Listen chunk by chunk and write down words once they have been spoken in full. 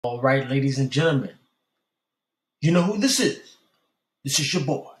All right, ladies and gentlemen, you know who this is. This is your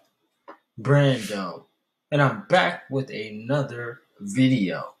boy, Brando, and I'm back with another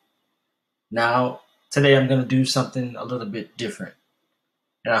video. Now, today I'm going to do something a little bit different,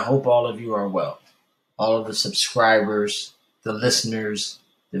 and I hope all of you are well. All of the subscribers, the listeners,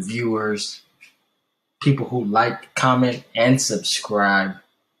 the viewers, people who like, comment, and subscribe.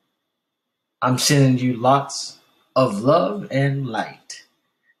 I'm sending you lots of love and light.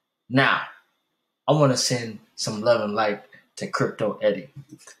 Now, I want to send some love and light to Crypto Eddie.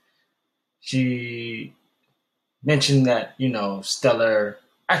 She mentioned that, Stellar.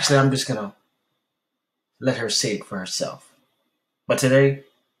 Actually, I'm just going to let her say it for herself. But today,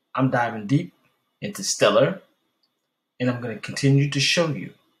 I'm diving deep into Stellar, and I'm going to continue to show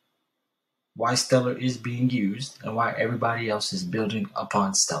you why Stellar is being used and why everybody else is building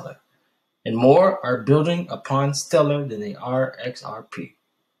upon Stellar. And more are building upon Stellar than they are XRP.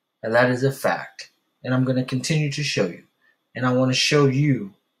 And that is a fact. And I'm going to continue to show you. And I want to show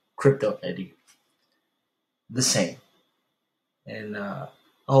you, Crypto Eddie, the same. And I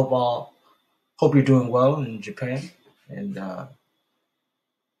hope you're doing well in Japan. And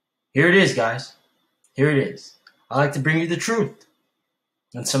here it is, guys. Here it is. I like to bring you the truth.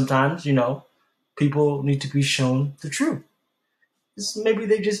 And sometimes, people need to be shown the truth. Maybe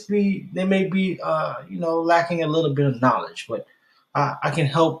they may be lacking a little bit of knowledge, but I can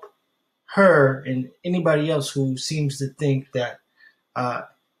help her and anybody else who seems to think that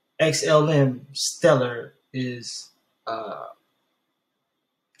XLM Stellar is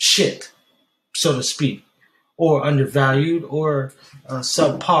shit, so to speak, or undervalued or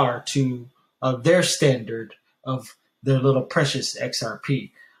subpar to their standard of their little precious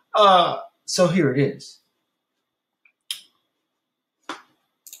XRP. So here it is.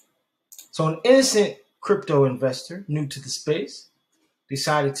 So an innocent crypto investor new to the space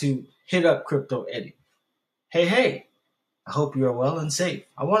decided to hit up Crypto Eddie. Hey, I hope you are well and safe.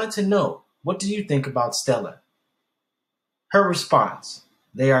 I wanted to know, what do you think about Stellar? Her response,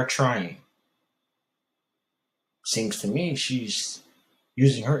 they are trying. Seems to me she's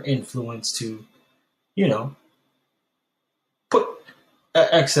using her influence to, put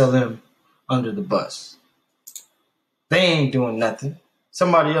XLM under the bus. They ain't doing nothing.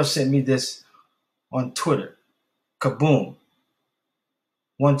 Somebody else sent me this on Twitter. Kaboom.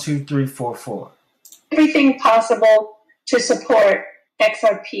 12344. Everything possible to support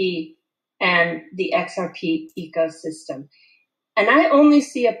XRP and the XRP ecosystem. And I only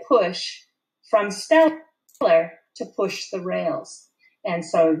see a push from Stellar to push the rails. And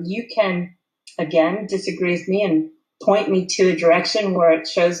so you can, again, disagree with me and point me to a direction where it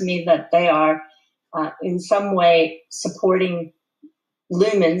shows me that they are in some way supporting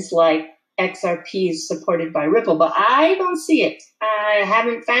lumens like XRP is supported by Ripple, but I don't see it. I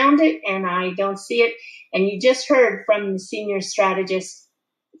haven't found it and I don't see it. And you just heard from the senior strategist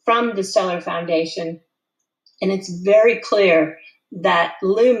from the Stellar Foundation, and it's very clear that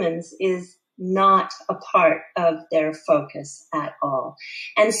lumens is not a part of their focus at all.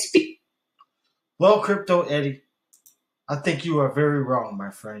 And well, Crypto Eddie, I think you are very wrong,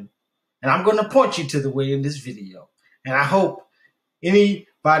 my friend. And I'm going to point you to the way in this video. And I hope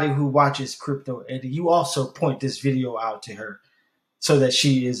anybody who watches Crypto Eddie, you also point this video out to her so that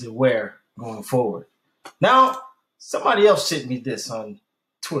she is aware going forward. Now, somebody else sent me this on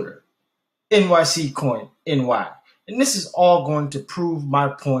Twitter. NYC Coin NY. And this is all going to prove my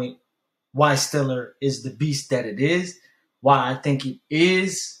point why Stellar is the beast that it is, why I think it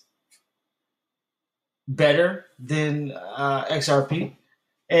is better than XRP.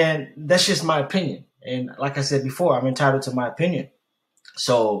 And that's just my opinion. And like I said before, I'm entitled to my opinion.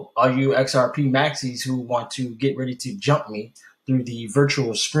 So all you XRP maxis who want to get ready to jump me through the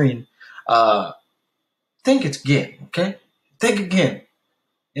virtual screen, think again, okay? Think again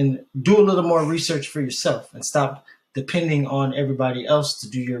and do a little more research for yourself and stop depending on everybody else to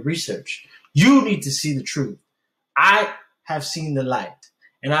do your research. You need to see the truth. I have seen the light,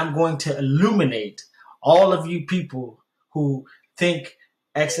 and I'm going to illuminate all of you people who think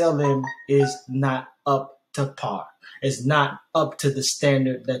XLM is not up to par. It's not up to the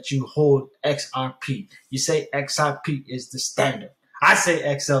standard that you hold XRP. You say XRP is the standard. I say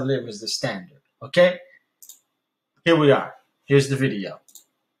XLM is the standard. Okay? Here we are. Here's the video.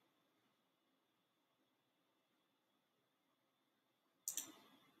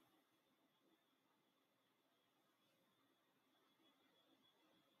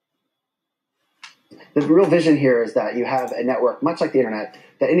 The real vision here is that you have a network, much like the internet,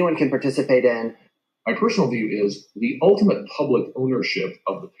 that anyone can participate in. My personal view is the ultimate public ownership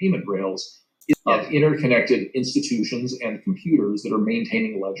of the payment rails of interconnected institutions and computers that are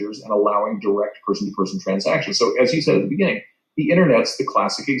maintaining ledgers and allowing direct person-to-person transactions. So as you said at the beginning, the internet's the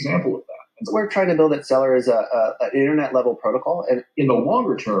classic example of that. And What we're trying to build at Stellar is an internet level protocol. And in the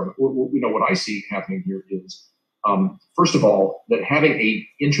longer term, what I see happening here is, first of all, that having a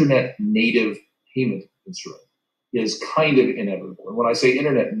internet native payment instrument is kind of inevitable. And when I say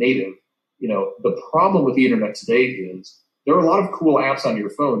internet native, the problem with the internet today is there are a lot of cool apps on your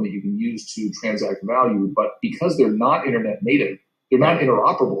phone that you can use to transact value, but because they're not internet native, they're not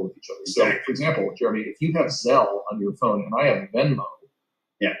interoperable with each other. So, for example, Jeremy, if you have Zelle on your phone and I have Venmo,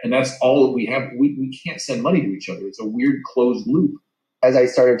 and that's all that we have, we can't send money to each other. It's a weird closed loop. As I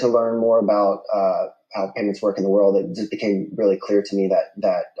started to learn more about how payments work in the world, it just became really clear to me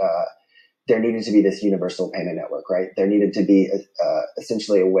that there needed to be this universal payment network, right? There needed to be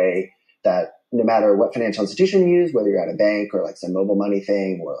essentially a way that no matter what financial institution you use, whether you're at a bank or like some mobile money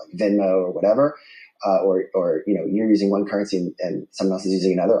thing or like Venmo or whatever, or you're using one currency and someone else is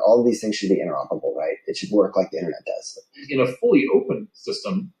using another, all of these things should be interoperable, right? It should work like the internet does. In a fully open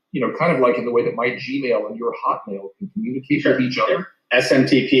system, kind of like in the way that my Gmail and your Hotmail can communicate with each other.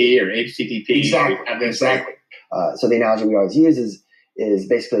 SMTP or HTTP. Exactly. So the analogy we always use is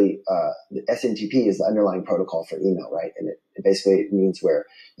basically the SMTP is the underlying protocol for email, right? And it basically means where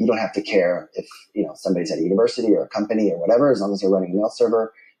you don't have to care if somebody's at a university or a company or whatever, as long as they're running a mail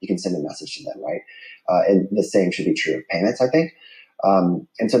server, you can send a message to them, right? And the same should be true of payments, I think.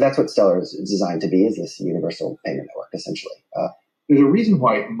 And so that's what Stellar is designed to be, is this universal payment network, essentially. There's a reason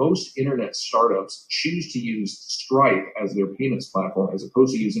why most internet startups choose to use Stripe as their payments platform as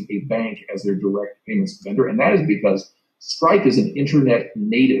opposed to using a bank as their direct payments vendor. And that is because Stripe is an internet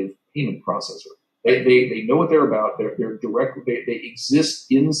native payment processor. They know what they're about. They're direct. They exist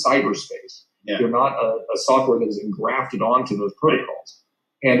in cyberspace. Yeah. They're not a software that is engrafted onto those protocols.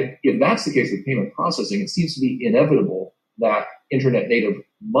 And if that's the case with payment processing, it seems to be inevitable that internet native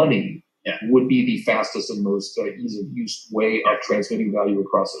money would be the fastest and most ease of use way of transmitting value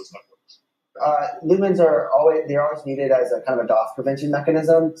across those networks. Lumens are always needed as a kind of a DOS prevention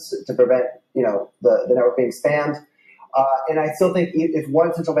mechanism to prevent the network being spammed. And I still think if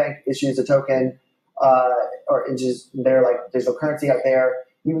one central bank issues a token or just they're like digital currency out there,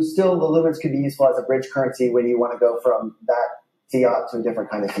 the lumens could be useful as a bridge currency when you want to go from that fiat to a different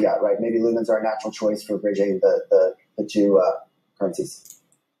kind of fiat, right? Maybe lumens are a natural choice for bridging the two currencies.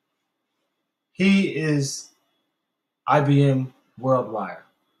 He is IBM Worldwide.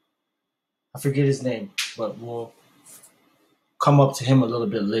 I forget his name, but we'll come up to him a little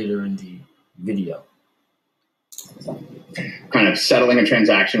bit later in the video. Kind of settling a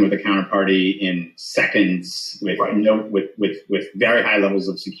transaction with a counterparty in seconds with very high levels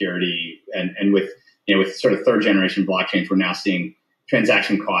of security and with sort of third generation blockchains, we're now seeing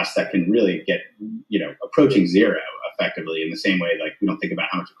transaction costs that can really get approaching zero effectively, in the same way like we don't think about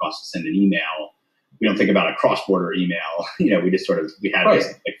how much it costs to send an email. We don't think about a cross-border email. We just we have this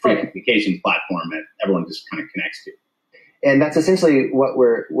like free communications platform that everyone just kind of connects to. And that's essentially what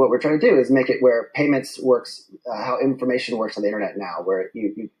we're trying to do, is make it where payments works, how information works on the internet now, where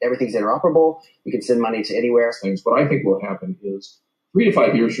everything's interoperable. You can send money to anywhere. What I think will happen is 3 to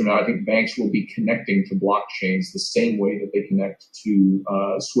 5 years from now, I think banks will be connecting to blockchains the same way that they connect to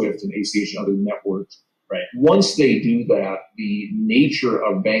SWIFT and ACH and other networks. Right. Once they do that, the nature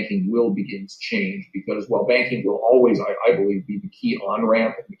of banking will begin to change, because while banking will always, I believe, be the key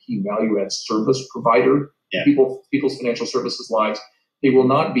on-ramp and the key value-add service provider people's financial services lives, they will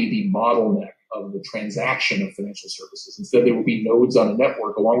not be the bottleneck of the transaction of financial services. Instead, there will be nodes on a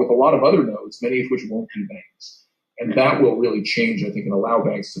network along with a lot of other nodes, many of which won't be banks. And that will really change, I think, and allow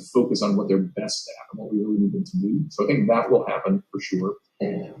banks to focus on what they're best at and what we really need them to do. So I think that will happen for sure.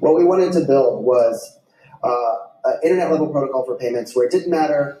 What we wanted to build was an internet-level protocol for payments where it didn't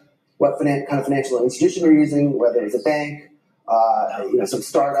matter what kind of financial institution you're using, whether it's a bank, some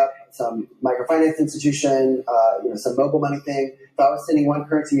startup, some microfinance institution, some mobile money thing. If I was sending one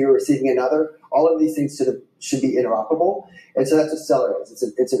currency, you're receiving another. All of these things should be interoperable. And so that's what Stellar is.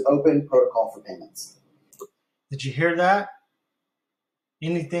 It's an open protocol for payments. Did you hear that?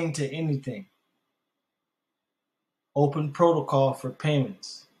 Anything to anything. Open protocol for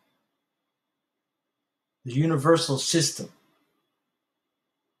payments. The universal system.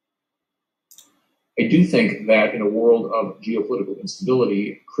 I do think that in a world of geopolitical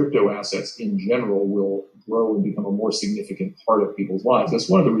instability, crypto assets in general will grow and become a more significant part of people's lives. That's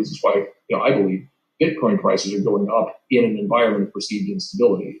one of the reasons why I believe Bitcoin prices are going up in an environment of perceived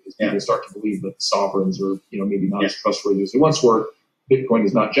instability. As people start to believe that the sovereigns are maybe not as trustworthy as they once were. Bitcoin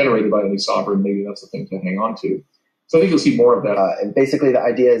is not generated by any sovereign. Maybe that's the thing to hang on to. So I think you'll see more of that. And basically the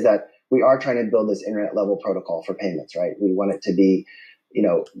idea is that we are trying to build this internet level protocol for payments, right? We want it to be,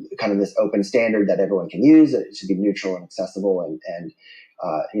 kind of this open standard that everyone can use. It should be neutral and accessible, and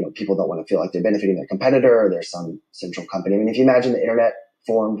people don't want to feel like they're benefiting their competitor or there's some central company. I mean, if you imagine the internet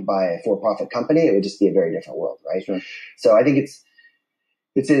formed by a for-profit company, it would just be a very different world, right? Sure. So I think it's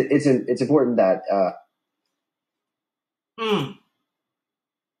important that.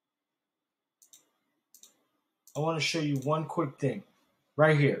 I want to show you one quick thing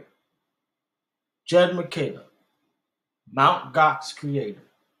right here. Judd McCaleb, Mt. Gox creator,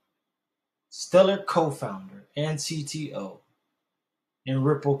 Stellar co-founder and CTO, and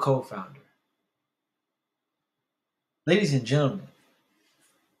Ripple co-founder. Ladies and gentlemen,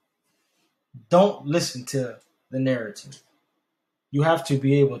 don't listen to the narrative. You have to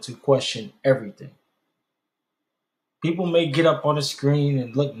be able to question everything. People may get up on the screen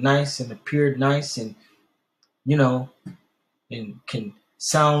and look nice and appear nice and and can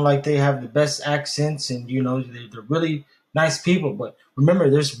sound like they have the best accents and, they're really nice people. But remember,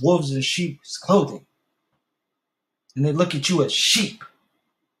 there's wolves in sheep's clothing. And they look at you as sheep.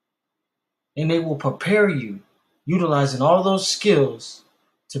 And they will prepare you, utilizing all those skills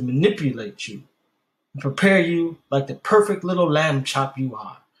to manipulate you and prepare you like the perfect little lamb chop you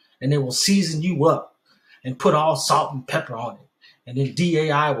are. And they will season you up and put all salt and pepper on it. And then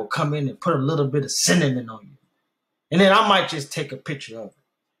DAI will come in and put a little bit of cinnamon on you. And then I might just take a picture of it.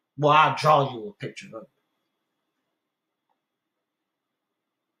 Well, I'll draw you a picture of it.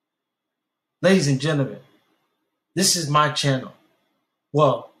 Ladies and gentlemen, this is my channel.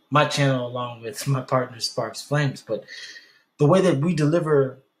 Well, my channel along with my partner Sparks Flames. But the way that we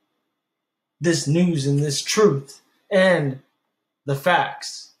deliver this news and this truth and the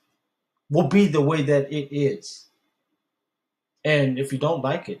facts will be the way that it is. And if you don't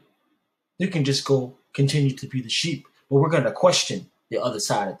like it, you can just go continue to be the sheep, but we're going to question the other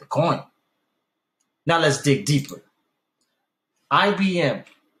side of the coin. Now let's dig deeper. IBM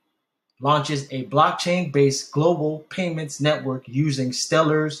launches a blockchain-based global payments network using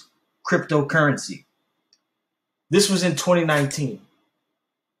Stellar's cryptocurrency. This was in 2019.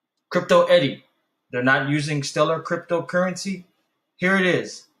 Crypto Eddie, they're not using Stellar cryptocurrency? Here it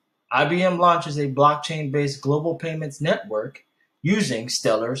is. IBM launches a blockchain-based global payments network using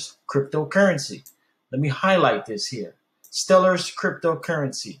Stellar's cryptocurrency. Let me highlight this here. Stellar's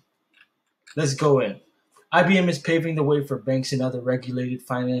cryptocurrency. Let's go in. IBM is paving the way for banks and other regulated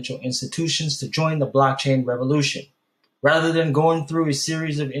financial institutions to join the blockchain revolution. Rather than going through a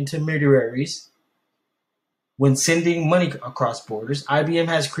series of intermediaries when sending money across borders, IBM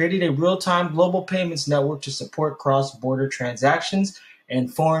has created a real-time global payments network to support cross-border transactions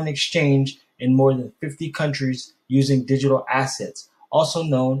and foreign exchange in more than 50 countries using digital assets, also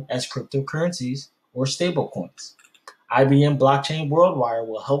known as cryptocurrencies or stablecoins. IBM Blockchain Worldwire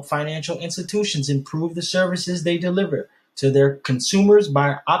will help financial institutions improve the services they deliver to their consumers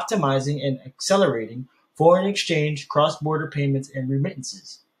by optimizing and accelerating foreign exchange, cross-border payments, and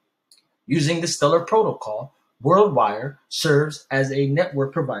remittances. Using the Stellar protocol, Worldwire serves as a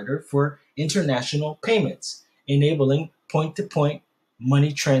network provider for international payments, enabling point-to-point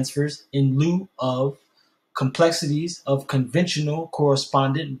money transfers in lieu of complexities of conventional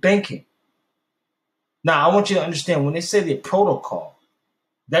correspondent banking. Now, I want you to understand, when they say the protocol,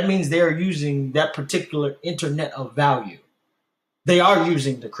 that means they are using that particular internet of value. They are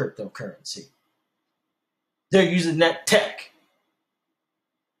using the cryptocurrency. They're using that tech.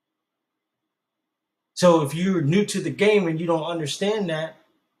 So if you're new to the game and you don't understand that,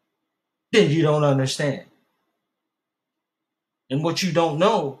 then you don't understand. And what you don't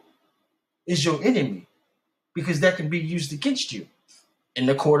know is your enemy, because that can be used against you in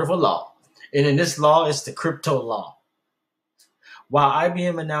the court of a law. And in this law, it's the crypto law. While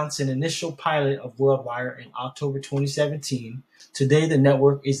IBM announced an initial pilot of Worldwire in October 2017, today the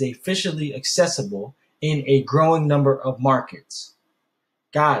network is officially accessible in a growing number of markets.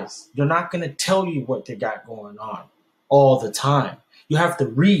 Guys, they're not going to tell you what they got going on all the time. You have to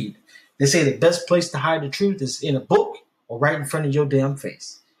read. They say the best place to hide the truth is in a book or right in front of your damn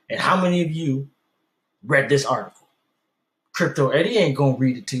face. And how many of you read this article? Crypto Eddie ain't going to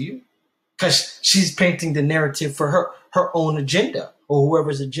read it to you, because she's painting the narrative for her own agenda, or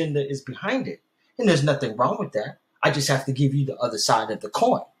whoever's agenda is behind it. And there's nothing wrong with that. I just have to give you the other side of the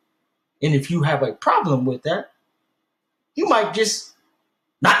coin. And if you have a problem with that, you might just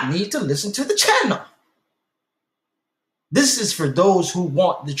not need to listen to the channel. This is for those who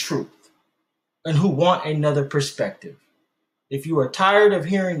want the truth and who want another perspective. If you are tired of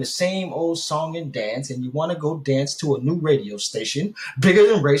hearing the same old song and dance and you want to go dance to a new radio station, Bigger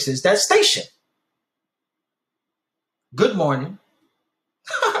Than Race is that station. Good morning.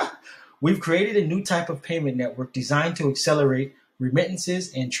 We've created a new type of payment network designed to accelerate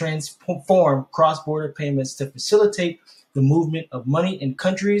remittances and transform cross-border payments to facilitate the movement of money in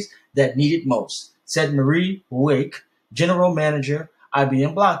countries that need it most, said Marie Wake, General Manager,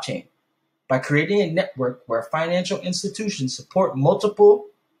 IBM Blockchain. By creating a network where financial institutions support multiple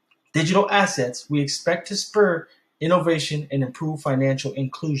digital assets, we expect to spur innovation and improve financial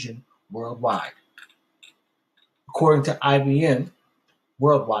inclusion worldwide. According to IBM,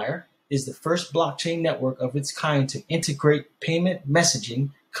 WorldWire is the first blockchain network of its kind to integrate payment messaging,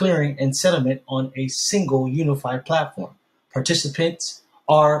 clearing, and settlement on a single unified platform. Participants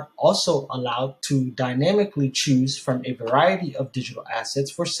are also allowed to dynamically choose from a variety of digital assets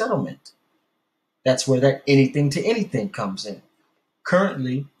for settlement. That's where that anything to anything comes in.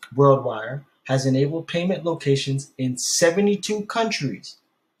 Currently, WorldWire has enabled payment locations in 72 countries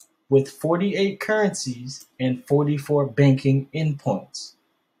with 48 currencies and 44 banking endpoints.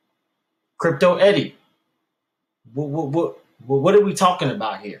 Crypto Eddie, what are we talking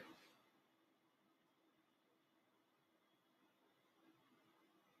about here?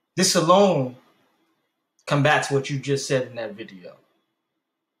 This alone combats what you just said in that video.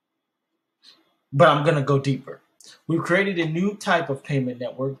 But I'm going to go deeper. We've created a new type of payment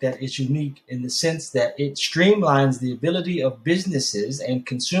network that is unique in the sense that it streamlines the ability of businesses and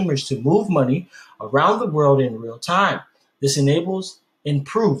consumers to move money around the world in real time. This enables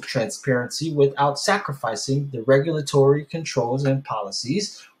improved transparency without sacrificing the regulatory controls and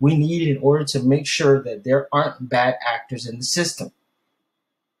policies we need in order to make sure that there aren't bad actors in the system.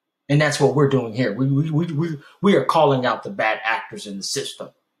 And that's what we're doing here. We are calling out the bad actors in the system.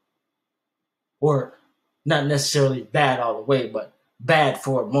 Or not necessarily bad all the way, but bad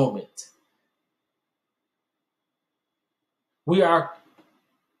for a moment. We are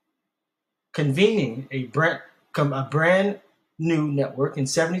convening a brand new network in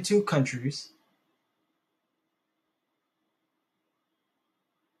 72 countries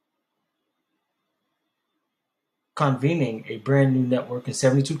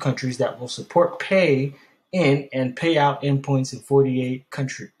that will support pay in and pay out endpoints in 48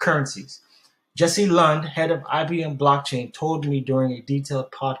 currencies. Jesse Lund, head of IBM Blockchain, told me during a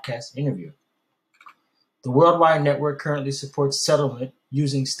detailed podcast interview. The worldwide network currently supports settlement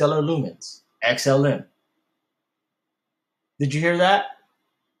using Stellar Lumens, XLM. Did you hear that?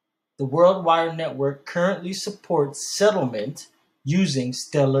 The worldwide network currently supports settlement using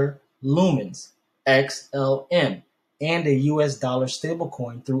Stellar Lumens, XLM, and a US dollar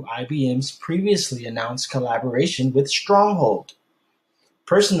stablecoin through IBM's previously announced collaboration with Stronghold.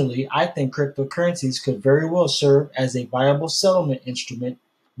 Personally, I think cryptocurrencies could very well serve as a viable settlement instrument.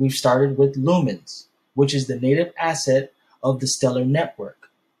 We've started with Lumens, which is the native asset of the Stellar network.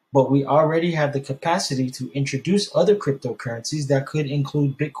 But we already have the capacity to introduce other cryptocurrencies that could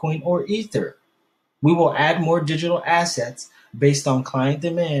include Bitcoin or Ether. We will add more digital assets based on client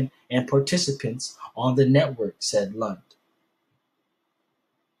demand and participants on the network, said Lund.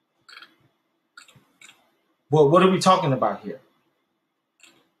 Well, what are we talking about here?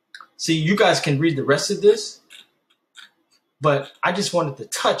 See, you guys can read the rest of this, but I just wanted to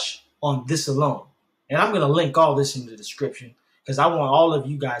touch on this alone. And I'm going to link all this in the description because I want all of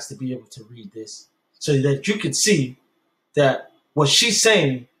you guys to be able to read this so that you can see that what she's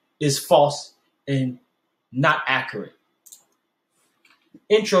saying is false and not accurate.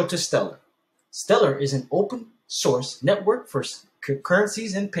 Intro to Stellar. Stellar is an open source network for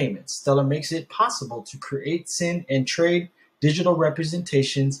currencies and payments. Stellar makes it possible to create, send, and trade digital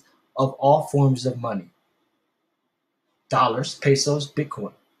representations of all forms of money. Dollars, pesos,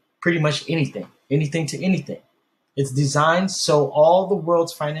 Bitcoin, pretty much anything to anything. It's designed so all the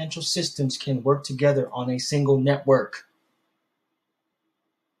world's financial systems can work together on a single network.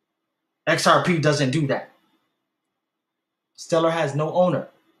 XRP doesn't do that. Stellar has no owner.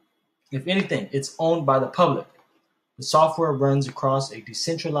 If anything, it's owned by the public. The software runs across a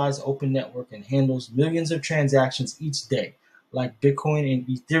decentralized open network and handles millions of transactions each day, like Bitcoin and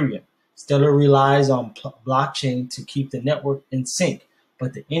Ethereum. Stellar relies on blockchain to keep the network in sync,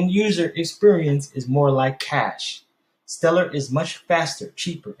 but the end user experience is more like cash. Stellar is much faster,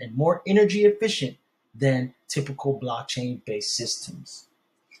 cheaper, and more energy efficient than typical blockchain-based systems.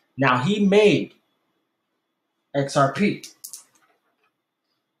 Now, he made XRP,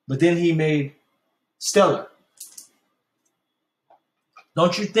 but then he made Stellar.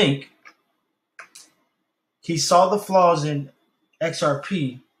 Don't you think he saw the flaws in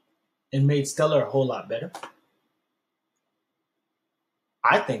XRP and made Stellar a whole lot better?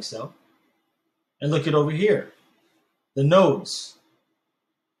 I think so. And look at over here. The nodes.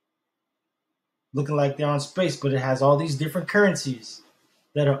 Looking like they're on space, but it has all these different currencies.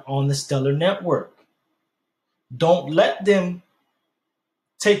 that are on the Stellar network. Don't let them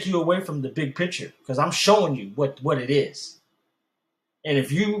take you away from the big picture, because I'm showing you what it is. And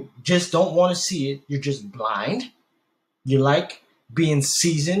if you just don't want to see it, you're just blind. You like being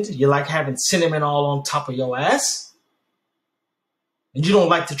seasoned. You like having cinnamon all on top of your ass. And you don't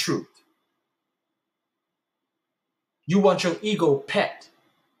like the truth. You want your ego pet.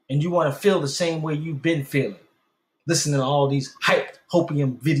 And you want to feel the same way you've been feeling. Listening to all these hyped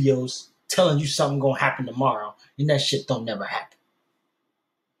hopium videos telling you something going to happen tomorrow. And that shit don't never happen.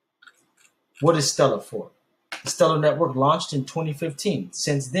 What is Stellar for? The Stellar Network launched in 2015.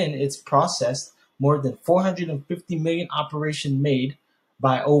 Since then, it's processed more than 450 million operations made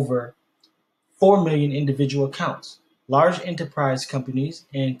by over 4 million individual accounts. Large enterprise companies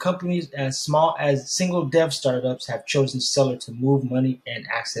and companies as small as single dev startups have chosen Stellar to move money and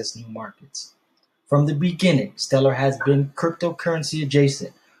access new markets. From the beginning, Stellar has been cryptocurrency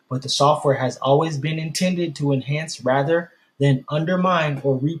adjacent, but the software has always been intended to enhance rather than undermine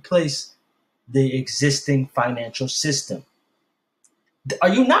or replace the existing financial system. Are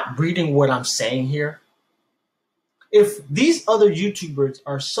you not reading what I'm saying here? If these other YouTubers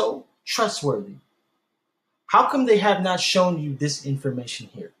are so trustworthy, how come they have not shown you this information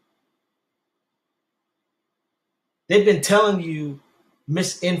here? They've been telling you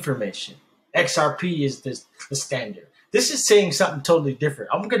misinformation. XRP is the standard. This is saying something totally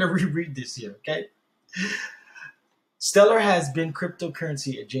different. I'm going to reread this here, okay? Stellar has been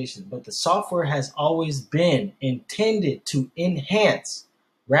cryptocurrency adjacent, but the software has always been intended to enhance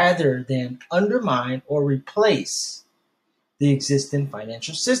rather than undermine or replace the existing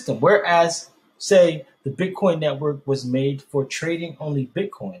financial system. Whereas, say, the Bitcoin network was made for trading only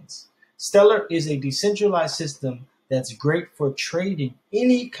Bitcoins, Stellar is a decentralized system that's great for trading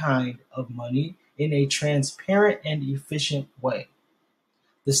any kind of money in a transparent and efficient way.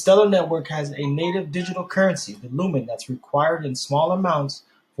 The Stellar network has a native digital currency, the Lumen, that's required in small amounts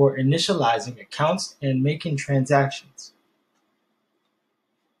for initializing accounts and making transactions.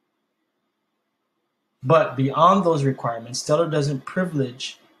 But beyond those requirements, Stellar doesn't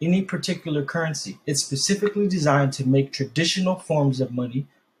privilege any particular currency. It's specifically designed to make traditional forms of money,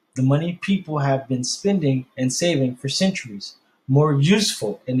 the money people have been spending and saving for centuries, more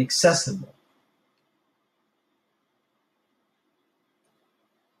useful and accessible.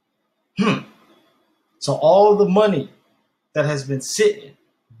 So all the money that has been sitting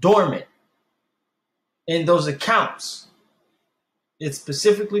dormant in those accounts, it's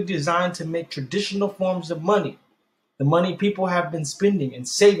specifically designed to make traditional forms of money, the money people have been spending and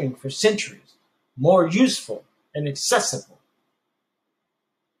saving for centuries, more useful and accessible.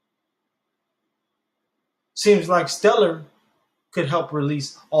 Seems like Stellar could help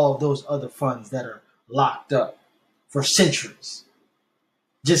release all those other funds that are locked up for centuries,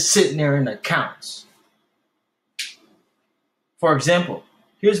 just sitting there in accounts. For example,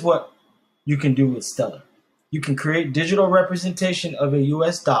 here's what you can do with Stellar. You can create digital representation of a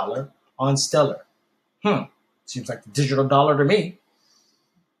US dollar on Stellar. Seems like the digital dollar to me.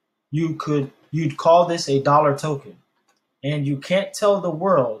 You'd call this a dollar token. And you can't tell the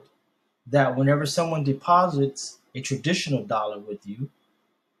world that whenever someone deposits a traditional dollar with you,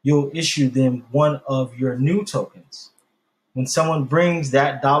 you'll issue them one of your new tokens. When someone brings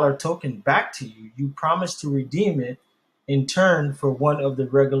that dollar token back to you, you promise to redeem it in turn for one of the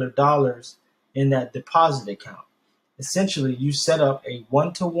regular dollars in that deposit account. Essentially, you set up a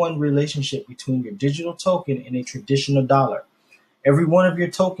one-to-one relationship between your digital token and a traditional dollar. Every one of your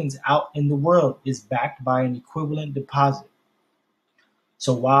tokens out in the world is backed by an equivalent deposit.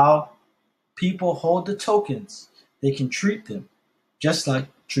 So while people hold the tokens, they can treat them just like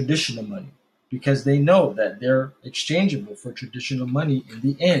traditional money because they know that they're exchangeable for traditional money in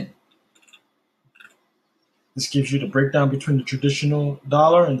the end. This gives you the breakdown between the traditional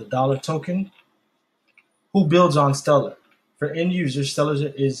dollar and the dollar token. Who builds on Stellar? For end users, Stellar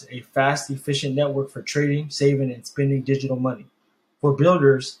is a fast, efficient network for trading, saving, and spending digital money. For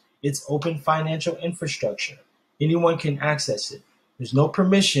builders, it's open financial infrastructure. Anyone can access it. There's no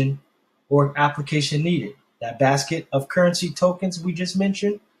permission or application needed. That basket of currency tokens we just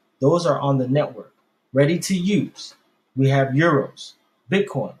mentioned, those are on the network, ready to use. We have euros,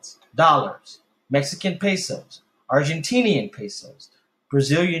 bitcoins, dollars, Mexican pesos, Argentinian pesos,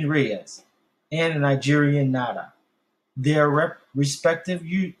 Brazilian reais, and Nigerian naira. Their respective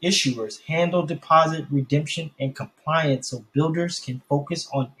issuers handle deposit, redemption, and compliance so builders can focus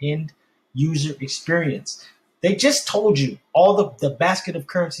on end user experience. They just told you all the basket of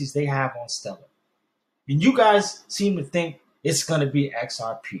currencies they have on Stellar. And you guys seem to think it's going to be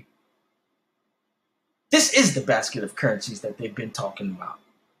XRP. This is the basket of currencies that they've been talking about.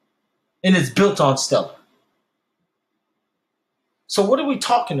 And it's built on Stellar. So what are we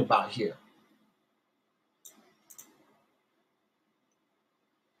talking about here?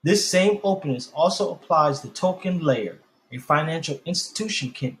 This same openness also applies to token layer. A financial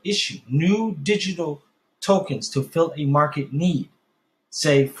institution can issue new digital tokens to fill a market need,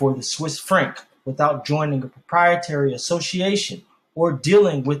 say for the Swiss franc, without joining a proprietary association or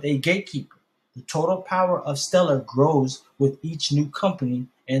dealing with a gatekeeper. The total power of Stellar grows with each new company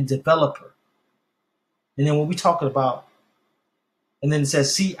and developer. And then when we talk about, and then it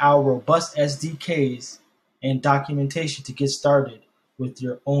says, see our robust SDKs and documentation to get started with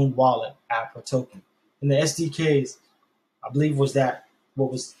your own wallet, app, or token. And the SDKs, I believe, was that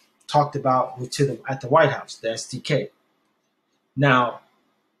what was talked about at the White House, the SDK. Now,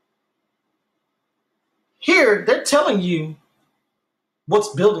 here they're telling you what's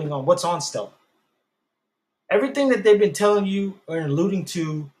building on what's on Stellar. Everything that they've been telling you or alluding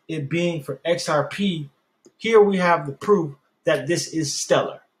to it being for XRP, here we have the proof that this is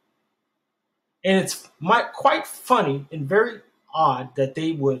Stellar. And it's quite funny and very odd that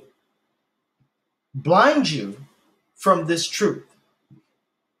they would blind you from this truth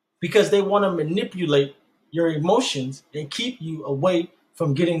because they want to manipulate your emotions and keep you away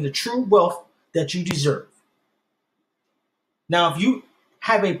from getting the true wealth that you deserve. Now, if you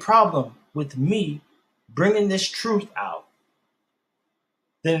have a problem with me bringing this truth out,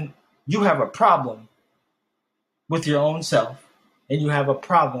 then you have a problem with your own self and you have a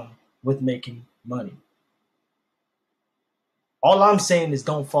problem with making money. All I'm saying is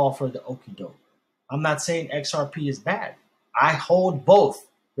don't fall for the okie doke. I'm not saying XRP is bad. I hold both.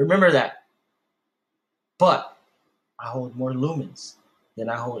 Remember that. But I hold more lumens than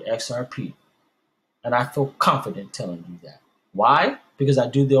I hold XRP. And I feel confident telling you that. Why? Because I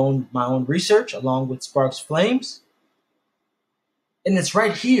do my own research along with Sparks Flames. And it's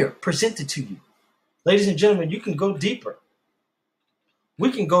right here presented to you. Ladies and gentlemen, you can go deeper.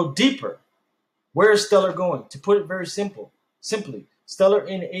 We can go deeper. Where is Stellar going? To put it very simply, Stellar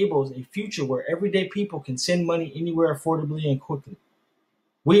enables a future where everyday people can send money anywhere affordably and quickly.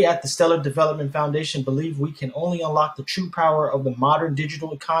 We at the Stellar Development Foundation believe we can only unlock the true power of the modern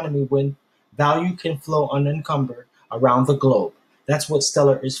digital economy when value can flow unencumbered around the globe. That's what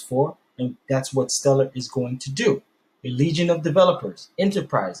Stellar is for, and that's what Stellar is going to do. A legion of developers,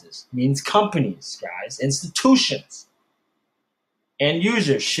 enterprises, means companies, guys, institutions, and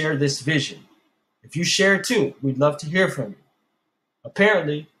users share this vision. If you share it too, we'd love to hear from you.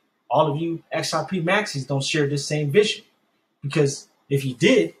 Apparently, all of you XRP maxis don't share this same vision, because if you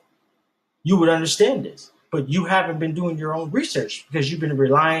did, you would understand this. But you haven't been doing your own research because you've been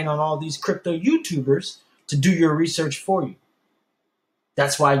relying on all these crypto YouTubers to do your research for you.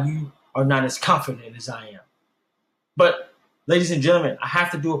 That's why you are not as confident as I am. But ladies and gentlemen, I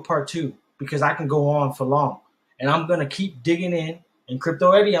have to do a part 2 because I can go on for long. And I'm going to keep digging in. And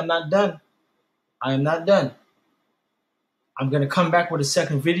Crypto Eddie, I'm not done. I am not done. I'm going to come back with a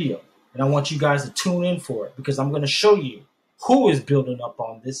second video. And I want you guys to tune in for it because I'm going to show you who is building up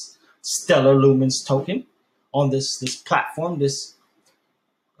on this Stellar Lumens token, on this platform, the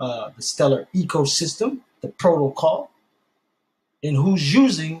Stellar ecosystem, the protocol, and who's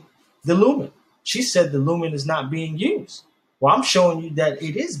using the Lumen. She said the Lumen is not being used. Well, I'm showing you that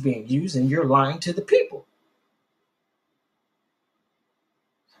it is being used and you're lying to the people.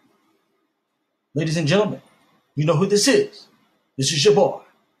 Ladies and gentlemen, you know who this is. This is your boy,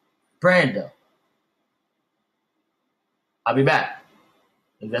 Brando. I'll be back.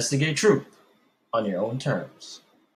 Investigate truth on your own terms.